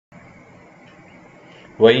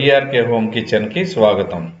YERK home కిచెన్కి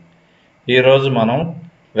స్వాగతం. ఈరోజు మనం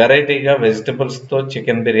వెరైటీగా వెజిటబుల్స్తో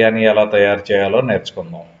చికెన్ బిర్యానీ ఎలా తయారు చేయాలో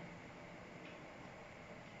నేర్చుకుందాం.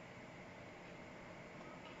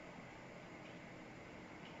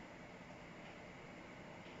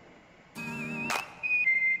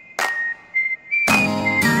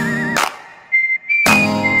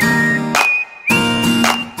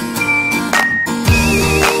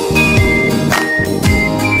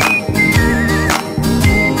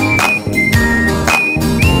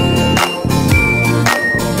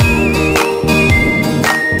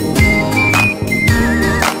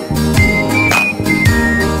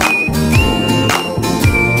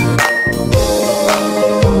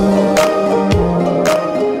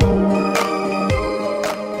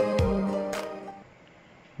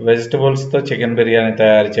 వెజిటబుల్స్తో చికెన్ బిర్యానీ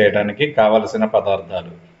తయారు చేయడానికి కావలసిన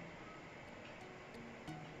పదార్థాలు: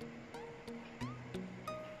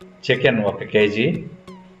 చికెన్ 1 కేజీ,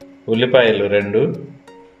 ఉల్లిపాయలు 2,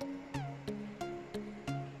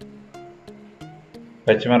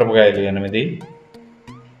 పచ్చిమిరపకాయలు 8,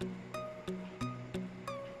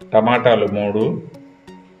 టమాటాలు 3,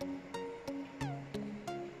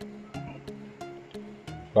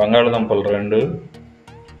 బంగాళదుంపలు 2,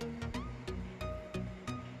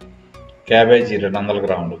 క్యాబేజీ 200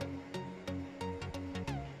 గ్రాములు,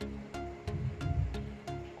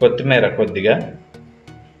 కొత్తిమీర కొద్దిగా,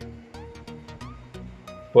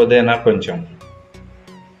 పుదీనా కొంచెం,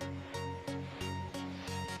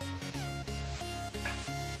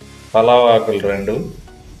 పలావ్ ఆకులు 2,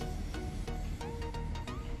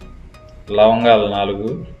 లవంగాలు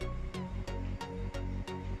 4,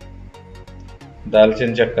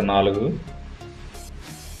 దాల్చిన చెక్క 4,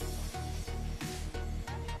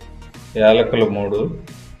 యాలకులు 3,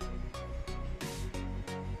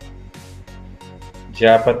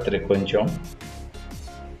 జాపత్రి కొంచెం,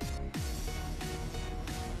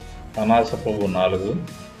 అనాస పువ్వు 4,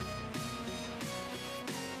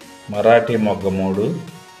 మరాఠీ మొగ్గ 3,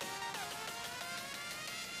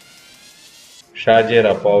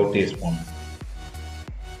 షాజీరా పావు టీ స్పూన్,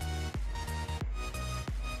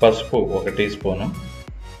 పసుపు 1 టీ స్పూను,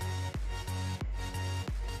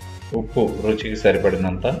 ఉప్పు రుచికి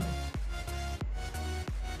సరిపడినంత,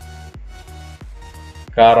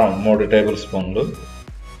 కారం 3 టేబుల్ స్పూన్లు,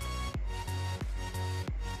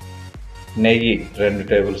 నెయ్యి 2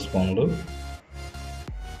 టేబుల్ స్పూన్లు,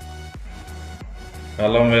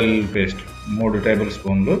 అల్లం వెల్లుల్లి పేస్ట్ 3 టేబుల్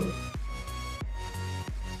స్పూన్లు,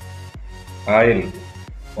 ఆయిల్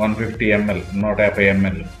 150 ml 150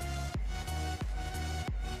 ml,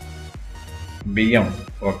 బియ్యం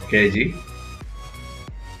 1 కేజీ.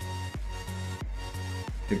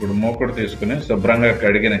 ఇప్పుడు మూకుడు తీసుకుని శుభ్రంగా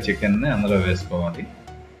కడిగిన చికెన్ని అందులో వేసుకోవాలి.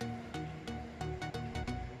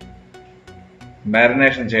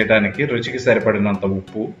 మ్యారినేషన్ చేయడానికి రుచికి సరిపడినంత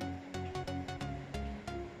ఉప్పు,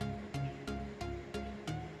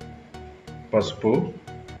 పసుపు,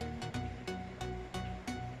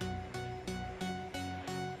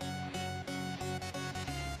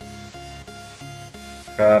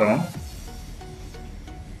 కారం,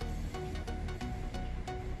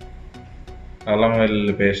 అల్లం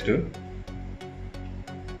వెల్లుల్లి పేస్టు,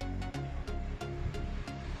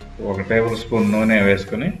 1 టేబుల్ స్పూన్ నూనె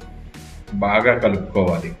వేసుకొని బాగా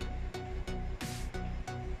కలుపుకోవాలి.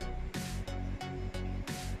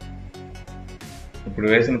 ఇప్పుడు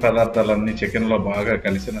వేసిన పదార్థాలన్నీ చికెన్లో బాగా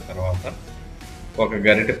కలిసిన తర్వాత 1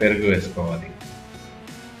 గరిటె పెరుగు వేసుకోవాలి.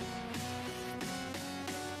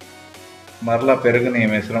 మరలా పెరుగుని ఈ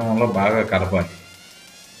మిశ్రమంలో బాగా కలపాలి.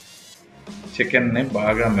 చికెన్ని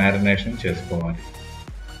బాగా మ్యారినేషన్ చేసుకోవాలి.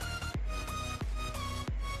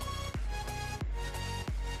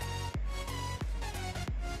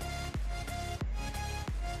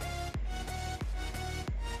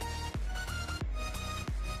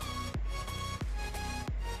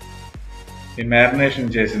 ఈ మ్యారినేషన్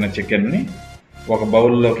చేసిన చికెన్ని ఒక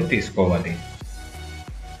బౌల్లోకి తీసుకోవాలి.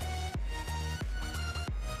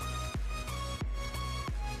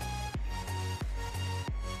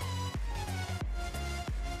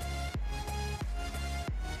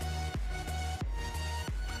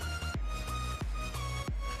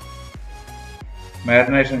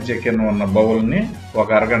 మ్యారినేషన్ చికెన్ ఉన్న బౌల్ని ఒక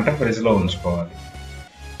అరగంట ఫ్రిడ్జ్లో ఉంచుకోవాలి.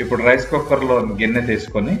 ఇప్పుడు రైస్ కుక్కర్లో గిన్నె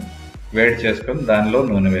తీసుకొని వేడి చేసుకొని దానిలో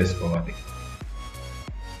నూనె వేసుకోవాలి.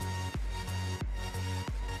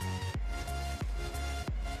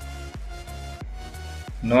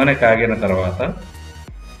 నూనె కాగిన తర్వాత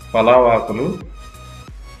పలావ్ ఆకులు,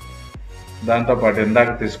 దాంతోపాటు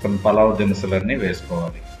ఇందాక తీసుకున్న పలావ్ దినుసులన్నీ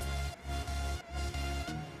వేసుకోవాలి.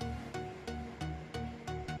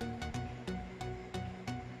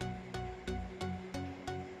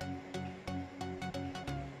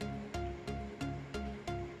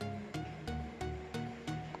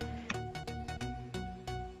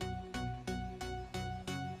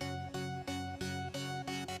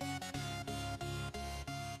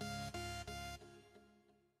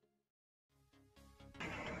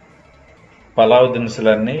 పలావ్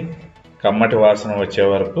దినుసులన్నీ కమ్మటి వాసన వచ్చే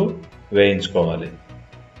వరకు వేయించుకోవాలి.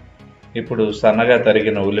 ఇప్పుడు సన్నగా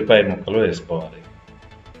తరిగిన ఉల్లిపాయ ముక్కలు వేసుకోవాలి.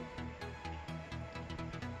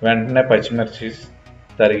 వెంటనే పచ్చిమిర్చి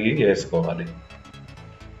తరిగి వేసుకోవాలి.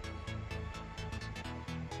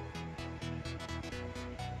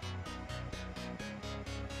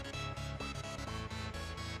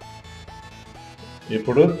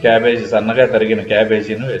 ఇప్పుడు సన్నగా తరిగిన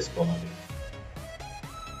క్యాబేజీని వేసుకోవాలి.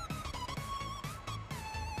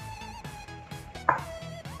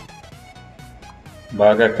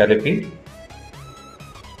 బాగా కలిపి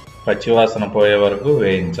పచ్చివాసన పోయే వరకు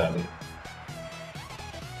వేయించాలి.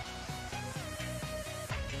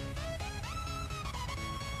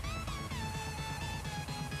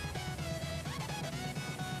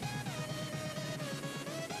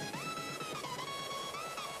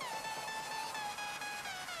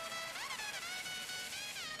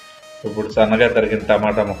 ఇప్పుడు సన్నగా తరిగిన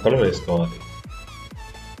టమాటా ముక్కలు వేసుకోవాలి.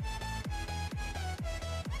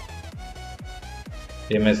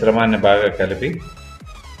 ఈ మిశ్రమాన్ని బాగా కలిపి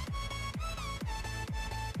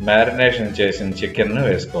మ్యారినేషన్ చేసిన చికెన్ను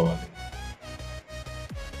వేసుకోవాలి.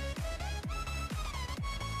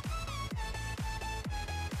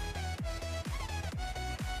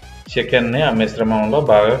 చికెన్ని ఆ మిశ్రమంలో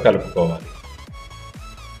బాగా కలుపుకోవాలి.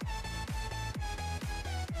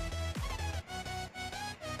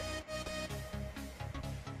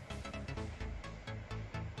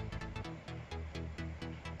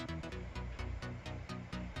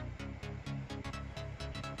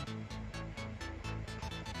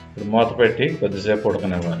 ఇప్పుడు మూత పెట్టి కొద్దిసేపు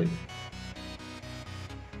ఉడకనివ్వాలి.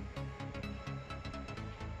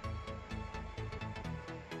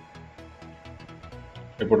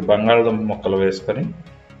 ఇప్పుడు బంగాళదుంప ముక్కలు వేసుకొని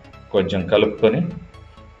కొంచెం కలుపుకొని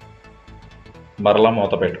మరలా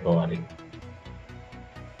మూత పెట్టుకోవాలి.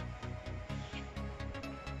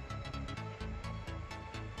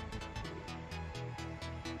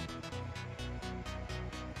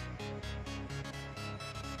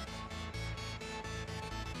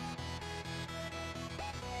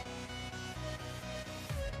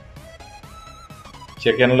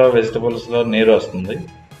 చికెన్లో వెజిటబుల్స్లో నీరు వస్తుంది.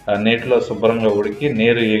 ఆ నీటిలో శుభ్రంగా ఉడికి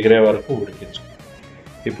నీరు ఎగిరే వరకు ఉడికించు.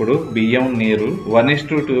 ఇప్పుడు బియ్యం నీరు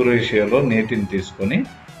 1:2 రేషియోలో నీటిని తీసుకొని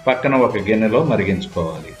పక్కన ఒక గిన్నెలో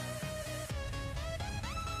మరిగించుకోవాలి.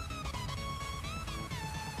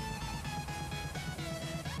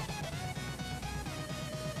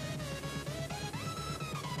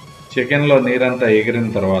 చికెన్లో నీరంతా ఎగిరిన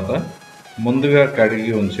తర్వాత ముందుగా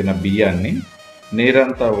కడిగి ఉంచిన బియ్యాన్ని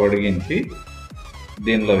నీరంతా వడిగించి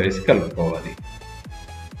దీనిలో వేసి కలుపుకోవాలి.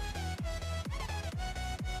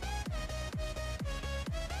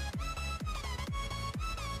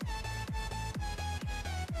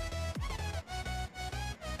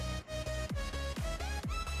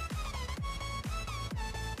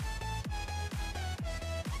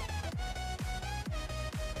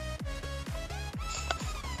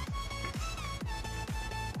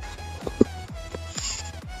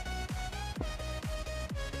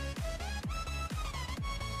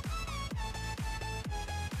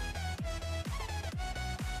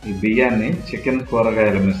 ఈ బియ్యాన్ని చికెన్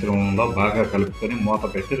కూరగాయల మిశ్రమంలో బాగా కలుపుకొని మూత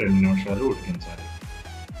పెట్టి 2 నిమిషాలు ఉడికించాలి.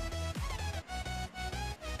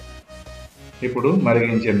 ఇప్పుడు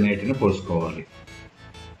మరిగించిన నీటిని పోసుకోవాలి.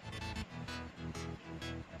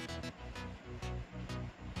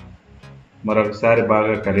 మరొకసారి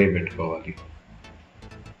బాగా కలిపి పెట్టుకోవాలి.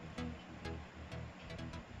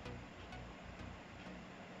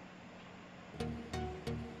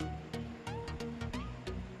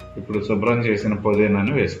 ఇప్పుడు శుభ్రం చేసిన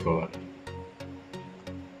పుదీనాను వేసుకోవాలి.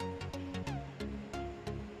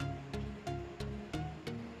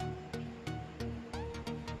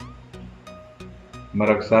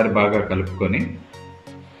 మరొకసారి బాగా కలుపుకొని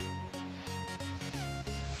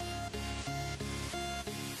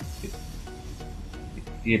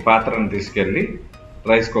ఈ పాత్రను తీసుకెళ్ళి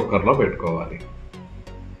రైస్ కుక్కర్లో పెట్టుకోవాలి.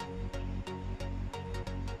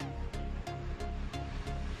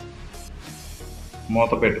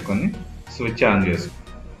 మూత పెట్టుకొని స్విచ్ ఆన్ చేసుకో.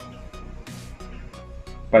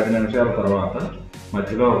 10 నిమిషాల తర్వాత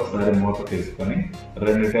మధ్యలో ఒకసారి మూత తీసుకొని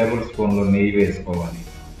 2 టేబుల్ స్పూన్లు నెయ్యి వేసుకోవాలి.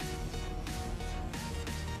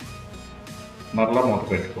 మరలా మూత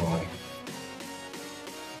పెట్టుకోవాలి.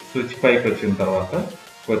 స్విచ్ పైకి వచ్చిన తర్వాత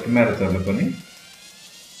కొత్తిమీర చల్లుకొని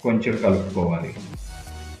కొంచెం కలుపుకోవాలి.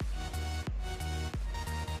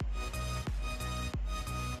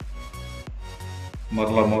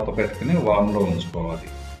 మరలా మూత పెట్టుకుని వామ్లో ఉంచుకోవాలి.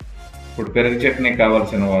 ఇప్పుడు పెరుగు చట్నీ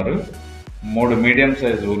కావాల్సిన వారు 3 మీడియం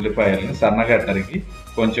సైజు ఉల్లిపాయలను సన్నగా తరిగి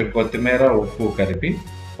కొంచెం కొత్తిమీర ఉప్పు కలిపి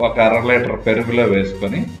 1 అర లీటర్ పెరుగులో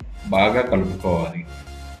వేసుకొని బాగా కలుపుకోవాలి.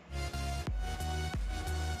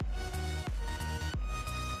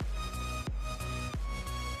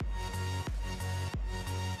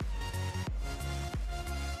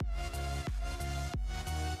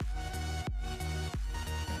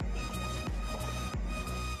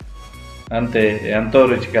 అంతే, ఎంతో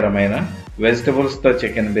రుచికరమైన వెజిటబుల్స్తో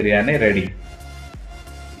చికెన్ బిర్యానీ రెడీ.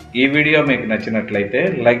 ఈ వీడియో మీకు నచ్చినట్లయితే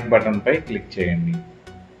లైక్ బటన్పై క్లిక్ చేయండి.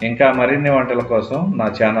 ఇంకా మరిన్ని వంటల కోసం నా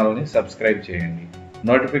ఛానల్ని సబ్స్క్రైబ్ చేయండి.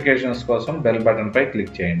 నోటిఫికేషన్స్ కోసం బెల్ బటన్పై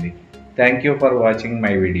క్లిక్ చేయండి. Thank you for watching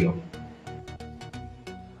my video.